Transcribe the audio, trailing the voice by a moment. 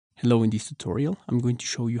Hello, in this tutorial, I'm going to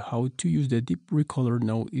show you how to use the DeepRecolor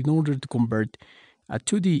node in order to convert a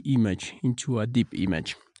 2D image into a deep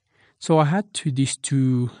image. So I had these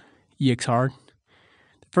two EXR.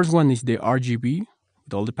 The first one is the RGB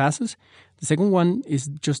with all the passes. The second one is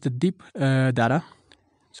just the deep data.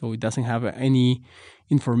 So it doesn't have any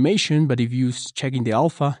information, but if you check in the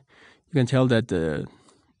alpha, you can tell that the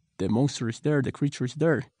monster is there, the creature is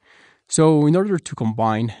there. So in order to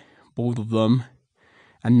combine both of them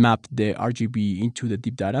and map the RGB into the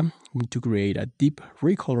deep data, we need to create a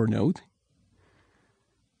DeepRecolor node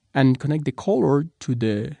and connect the color to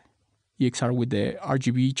the EXR with the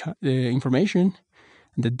RGB information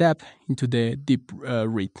and the depth into the deep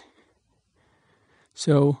read.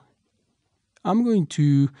 So I'm going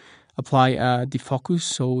to apply a defocus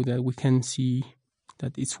so that we can see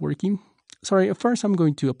that it's working. Sorry, first I'm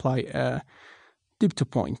going to apply a deep to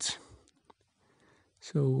point.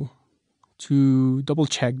 So to double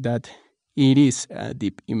check that it is a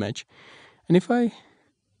deep image. And if I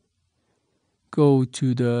go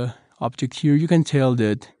to the object here, you can tell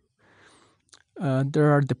that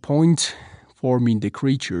there are the points forming the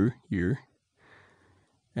creature here.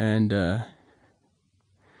 And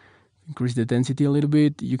increase the density a little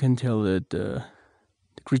bit, you can tell that the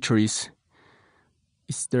creature is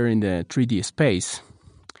there in the 3D space.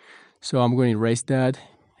 So I'm going to erase that,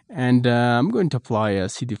 and I'm going to apply a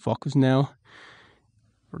CD focus now.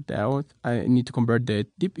 For that, I need to convert the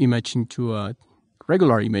deep image into a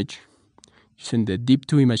regular image using the deep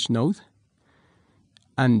to image node.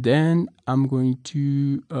 And then I'm going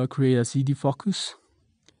to create a CD focus.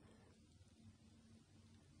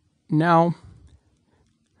 Now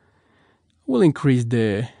we'll increase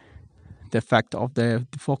the effect of the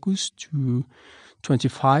focus to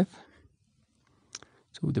 25,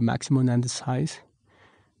 so the maximum and the size,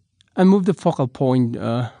 and move the focal point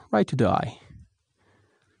right to the eye.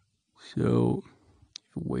 So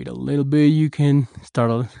if you wait a little bit, you can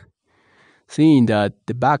start seeing that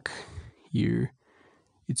the back here,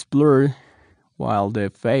 it's blurred while the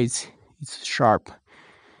face is sharp.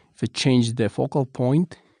 If I change the focal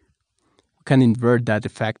point, we can invert that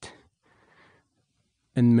effect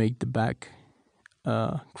and make the back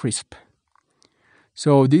crisp.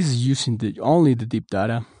 So this is using only the deep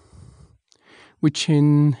data, which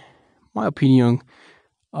in my opinion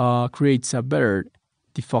creates a better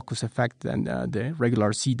defocus effect than the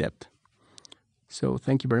regular C depth. So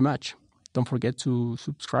thank you very much. Don't forget to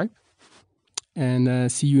subscribe,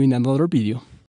 and see you in another video.